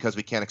 Mainly because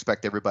we can't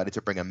expect everybody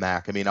to bring a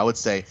Mac. I mean, I would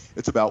say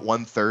it's about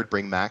 1/3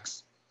 bring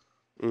Macs.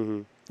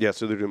 Mm-hmm. Yeah,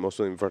 so they're doing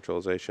mostly in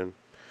virtualization.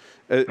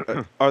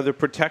 Are the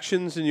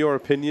protections, in your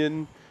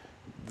opinion,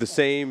 the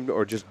same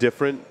or just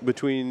different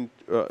between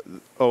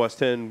OS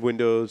 10,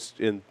 Windows,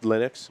 and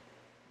Linux?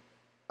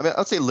 I mean,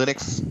 I'd say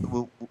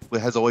Linux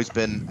has always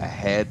been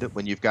ahead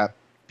when you've got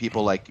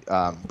people like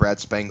Brad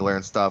Spangler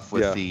and stuff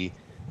with the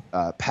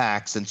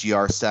PAX and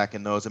GRSec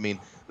and those. I mean,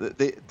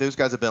 those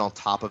guys have been on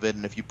top of it,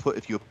 and if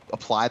you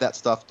apply that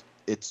stuff,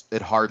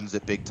 it hardens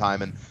it big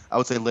time. And I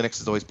would say Linux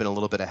has always been a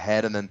little bit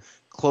ahead, and then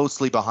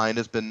closely behind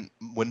has been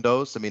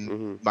Windows. I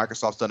mean,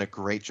 Microsoft's done a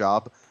great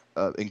job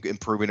in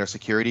improving their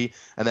security,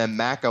 and then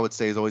Mac, I would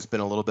say, has always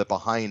been a little bit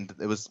behind.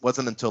 It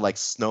wasn't until like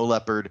Snow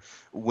Leopard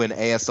when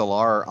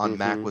ASLR on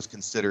Mac was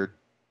considered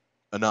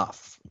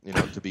enough,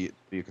 to be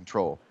a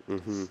control.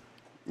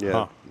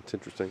 Yeah, it's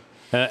interesting.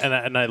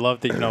 And I love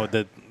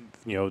that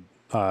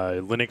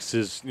Linux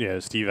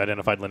is, Steve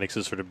identified Linux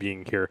as sort of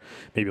being here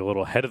maybe a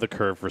little ahead of the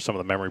curve for some of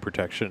the memory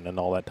protection and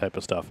all that type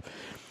of stuff.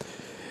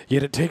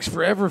 Yet it takes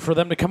forever for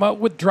them to come out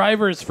with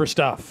drivers for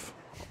stuff.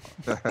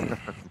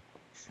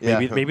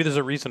 Maybe there's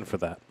a reason for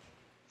that.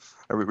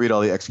 I read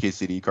all the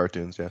XKCD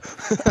cartoons, yeah.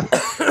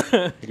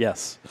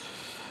 Yes.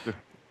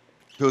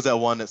 Who was that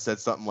one that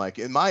said something like,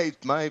 in my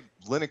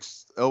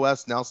Linux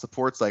OS now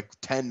supports like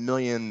 10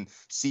 million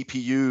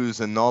CPUs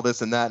and all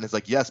this and that, and it's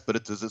like, yes,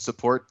 but does it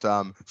support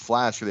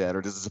Flash or that,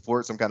 or does it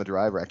support some kind of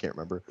driver? I can't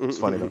remember. It's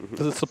funny though.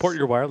 Does it support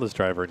your wireless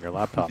driver in your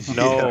laptop?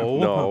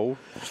 No.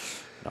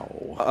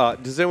 No.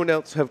 Does anyone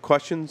else have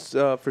questions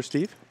for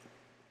Steve?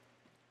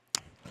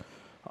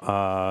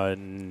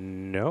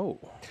 No.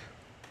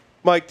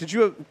 Mike, did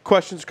you have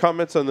questions,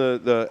 comments on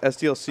the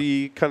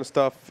SDLC kind of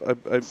stuff?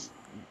 I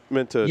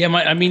meant to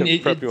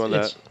prep you on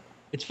that.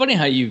 It's funny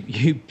how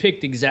you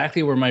picked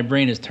exactly where my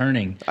brain is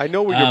turning. I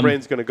know where your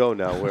brain's going to go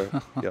now.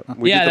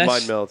 We did the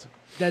mind meld.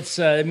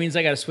 It means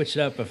I got to switch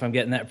it up if I'm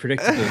getting that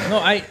predictable.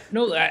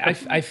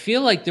 I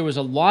feel like there was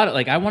a lot of,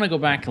 I want to go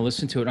back and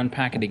listen to it,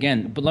 unpack it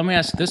again. But let me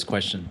ask this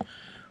question: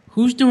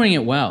 who's doing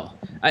it well?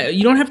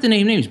 You don't have to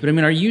name names, but I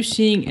mean, are you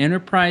seeing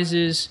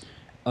enterprises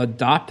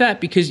adopt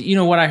that? Because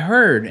what I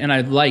heard and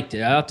I liked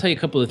it. I'll tell you a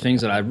couple of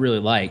things that I really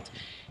liked.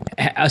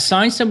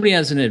 Assign somebody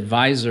as an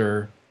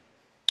advisor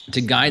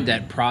to guide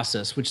that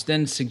process, which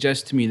then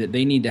suggests to me that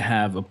they need to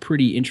have a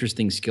pretty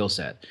interesting skill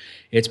set.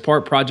 It's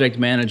part project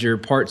manager,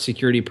 part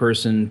security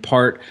person,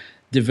 part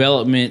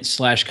development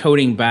 /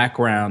 coding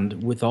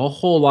background with a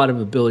whole lot of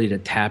ability to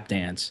tap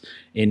dance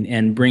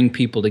and bring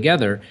people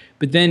together.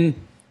 But then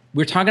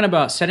we're talking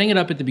about setting it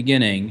up at the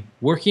beginning,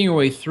 working your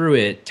way through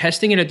it,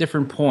 testing it at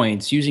different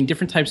points, using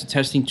different types of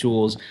testing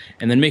tools,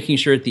 and then making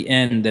sure at the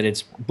end that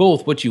it's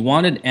both what you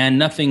wanted and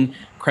nothing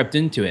crept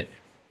into it.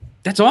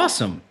 That's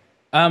awesome.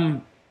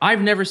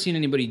 I've never seen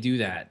anybody do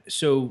that.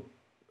 So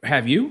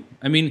have you?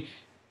 I mean,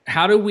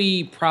 how do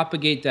we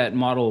propagate that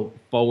model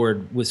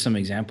forward with some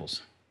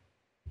examples?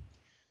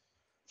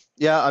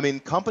 Yeah, I mean,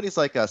 companies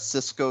like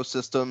Cisco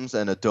Systems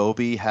and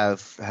Adobe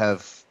have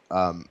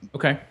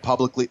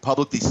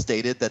publicly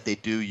stated that they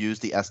do use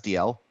the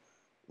SDL,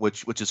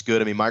 which is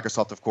good. I mean,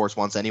 Microsoft, of course,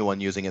 wants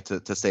anyone using it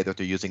to say that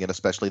they're using it,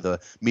 especially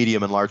the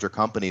medium and larger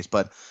companies.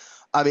 But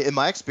I mean, in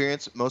my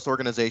experience, most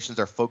organizations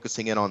are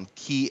focusing in on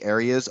key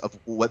areas of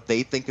what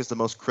they think is the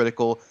most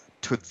critical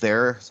to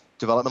their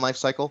development life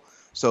cycle.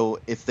 So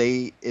if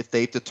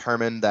they've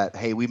determined that,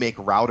 hey, we make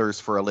routers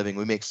for a living,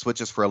 we make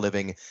switches for a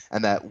living,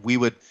 and that we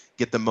would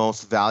get the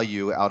most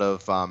value out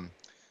of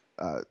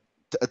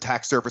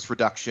attack surface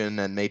reduction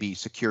and maybe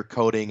secure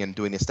coding and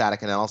doing the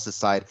static analysis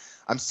side,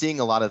 I'm seeing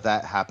a lot of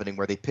that happening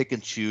where they pick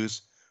and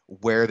choose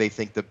where they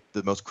think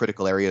the most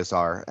critical areas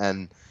are.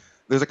 And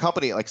there's a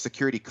company like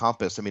Security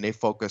Compass. I mean, they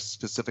focus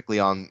specifically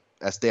on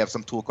they have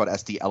some tool called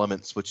SD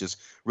Elements, which is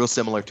real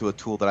similar to a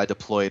tool that I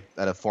deployed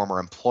at a former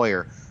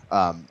employer,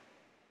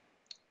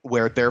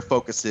 where their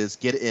focus is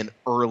get in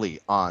early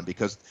on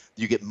because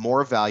you get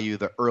more value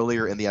the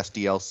earlier in the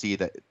SDLC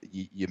that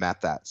you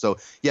map that. So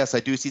yes, I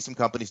do see some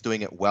companies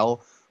doing it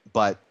well,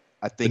 but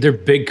I think they're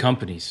big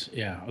companies.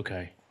 Yeah.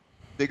 Okay.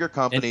 bigger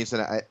companies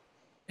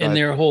And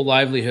their whole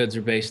livelihoods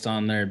are based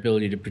on their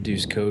ability to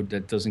produce code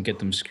that doesn't get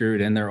them screwed.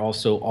 And they're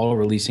also all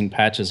releasing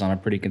patches on a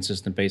pretty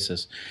consistent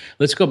basis.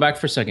 Let's go back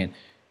for a second.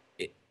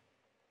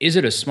 Is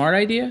it a smart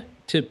idea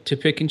to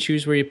pick and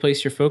choose where you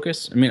place your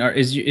focus? I mean,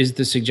 is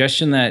the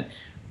suggestion that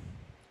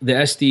the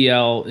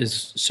SDL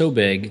is so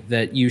big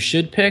that you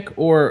should pick,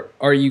 or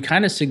are you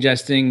kind of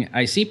suggesting,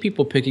 I see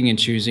people picking and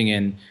choosing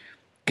and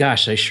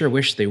gosh, I sure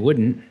wish they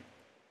wouldn't.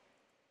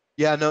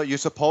 Yeah, no, you're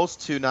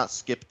supposed to not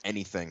skip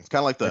anything. It's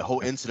kind of like the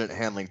whole incident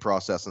handling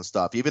process and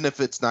stuff. Even if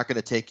it's not going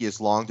to take you as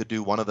long to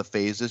do one of the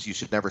phases, you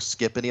should never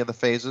skip any of the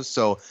phases.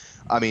 So,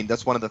 I mean,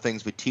 that's one of the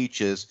things we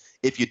teach is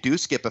if you do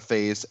skip a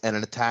phase and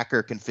an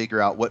attacker can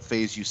figure out what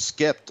phase you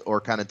skipped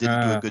or kind of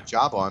didn't do a good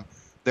job on,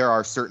 there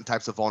are certain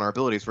types of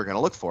vulnerabilities we're going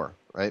to look for,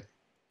 right?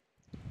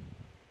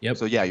 Yep.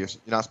 So, yeah, you're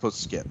not supposed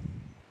to skip.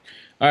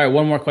 All right,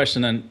 one more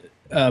question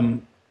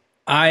then.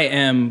 I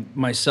am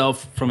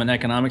myself, from an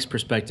economics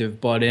perspective,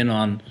 bought in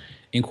on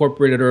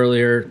incorporate it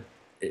earlier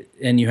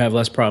and you have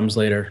less problems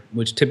later,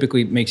 which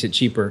typically makes it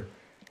cheaper.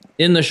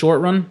 In the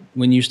short run,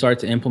 when you start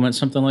to implement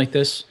something like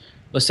this,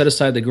 let's set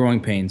aside the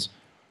growing pains.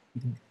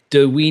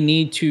 Does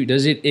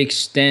it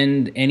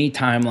extend any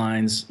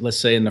timelines, let's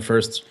say in the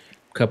first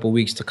couple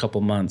weeks to couple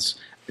months,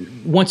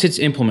 once it's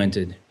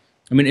implemented?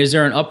 I mean, is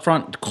there an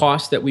upfront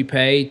cost that we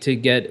pay to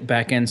get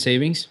back-end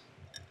savings?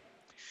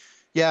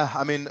 Yeah,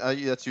 I mean,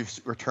 that's your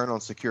return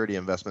on security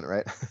investment,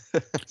 right?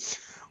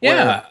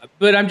 Yeah,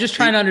 but I'm just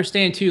trying to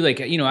understand too,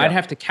 like, I'd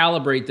have to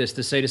calibrate this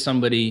to say to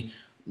somebody,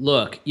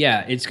 look,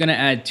 yeah, it's going to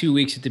add 2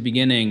 weeks at the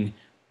beginning,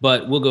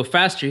 but we'll go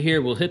faster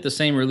here. We'll hit the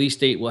same release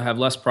date. We'll have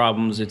less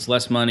problems. It's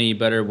less money,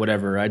 better,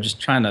 whatever. I'm just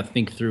trying to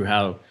think through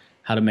how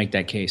to make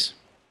that case.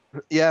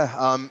 Yeah,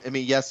 I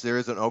mean, yes, there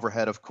is an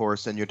overhead, of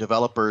course, and your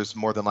developers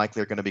more than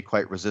likely are going to be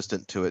quite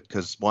resistant to it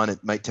because, one,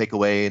 it might take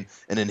away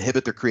and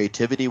inhibit their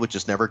creativity, which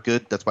is never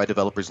good. That's why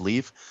developers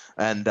leave.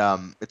 And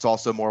it's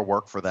also more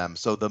work for them.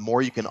 So the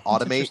more you can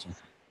automate,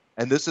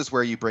 and this is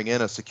where you bring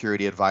in a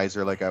security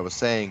advisor, like I was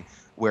saying,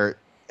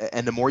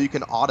 and the more you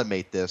can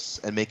automate this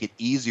and make it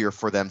easier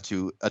for them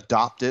to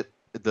adopt it,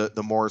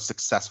 the more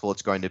successful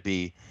it's going to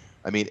be.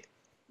 I mean,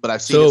 but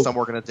I've seen in some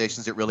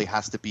organizations it really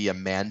has to be a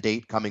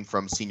mandate coming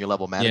from senior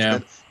level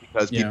management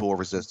because people will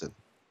resist it.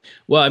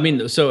 Well, I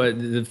mean, so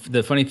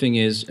the funny thing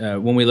is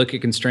when we look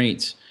at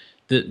constraints,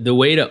 the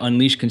way to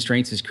unleash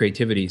constraints is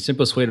creativity.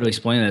 Simplest way to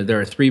explain it, there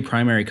are three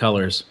primary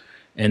colors,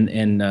 and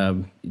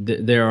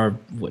there are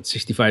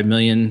 65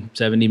 million,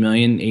 70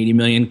 million, 80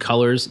 million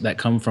colors that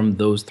come from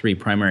those three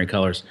primary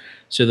colors.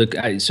 So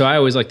I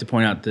always like to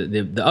point out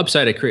the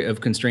upside of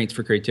constraints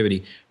for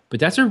creativity, but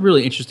that's a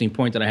really interesting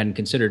point that I hadn't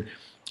considered.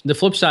 The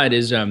flip side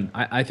is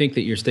I think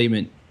that your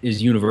statement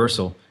is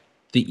universal.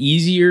 The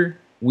easier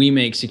we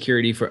make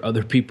security for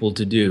other people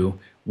to do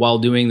while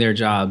doing their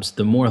jobs,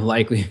 the more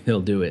likely they'll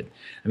do it.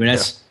 I mean,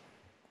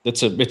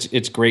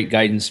 it's great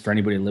guidance for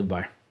anybody to live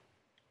by.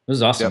 This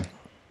is awesome. Yep.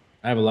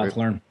 I have a lot to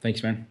learn.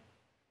 Thanks, man.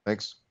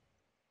 Thanks.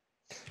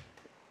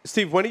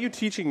 Steve, when are you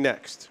teaching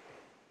next?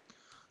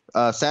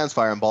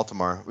 Sandsfire in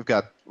Baltimore.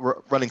 We're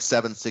running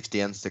 760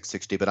 and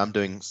 660, but I'm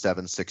doing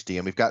 760,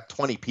 and we've got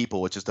 20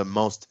 people, which is the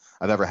most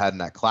I've ever had in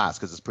that class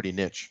because it's pretty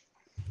niche.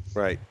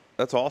 Right.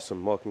 That's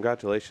awesome. Well,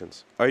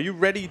 congratulations. Are you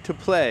ready to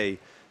play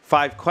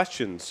 5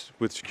 questions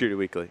with Security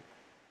Weekly?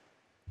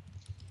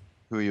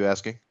 Who are you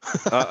asking?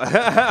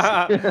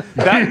 That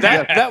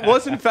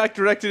was in fact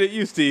directed at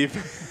you, Steve.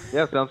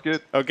 Yeah, sounds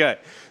good. Okay.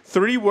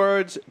 3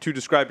 words to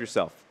describe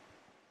yourself.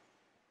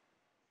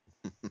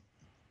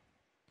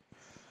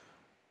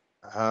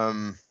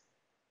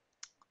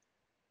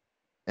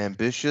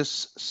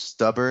 Ambitious,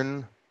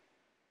 stubborn,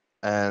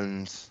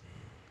 and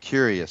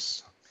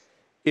curious.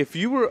 If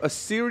you were a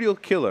serial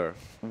killer,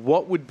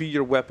 what would be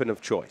your weapon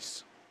of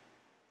choice?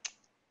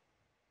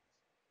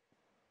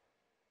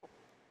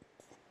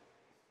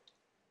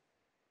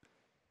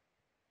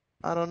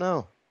 I don't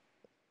know.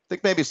 I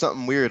think maybe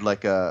something weird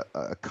like a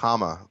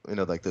comma,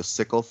 like the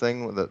sickle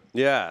thing with it.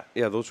 Yeah,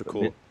 those are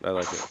cool. I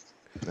like it.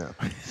 Yeah.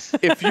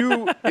 If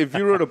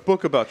you wrote a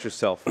book about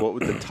yourself, what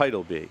would the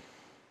title be?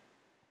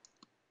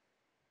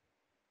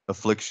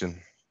 Affliction.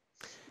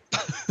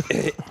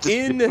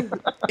 In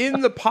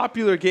the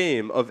popular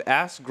game of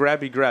Ask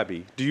Grabby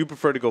Grabby, do you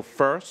prefer to go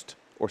first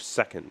or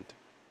second?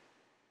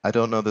 I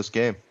don't know this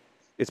game.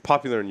 It's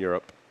popular in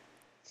Europe.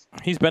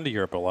 He's been to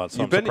Europe a lot,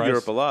 so You've been to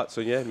Europe a lot,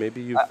 so yeah,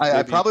 maybe you.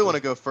 I probably want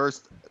to go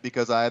first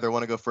because I either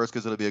want to go first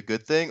because it'll be a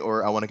good thing,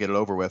 or I want to get it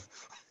over with.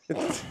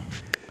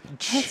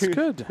 That's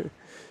good.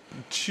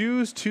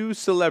 Choose 2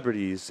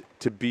 celebrities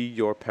to be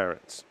your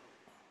parents.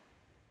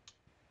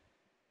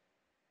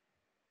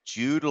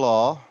 Jude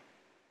Law,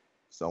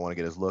 so I want to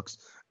get his looks,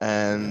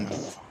 and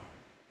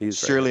He's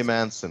Shirley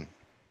Manson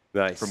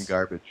nice from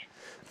Garbage.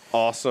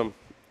 Awesome.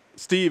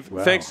 Steve,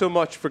 thanks so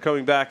much for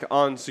coming back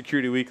on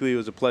Security Weekly. It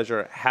was a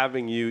pleasure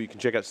having you. You can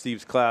check out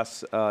Steve's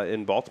class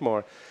in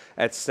Baltimore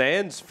at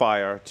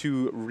Sandsfire.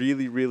 2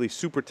 really, really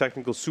super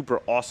technical,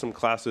 super awesome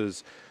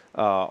classes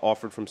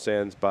offered from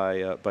Sands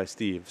by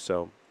Steve.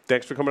 So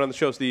thanks for coming on the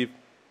show, Steve.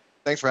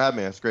 Thanks for having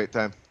me. It's a great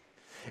time.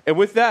 And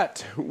with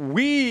that,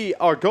 we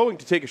are going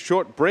to take a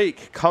short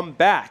break, come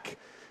back,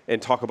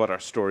 and talk about our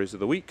stories of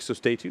the week. So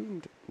stay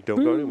tuned.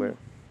 Don't go anywhere.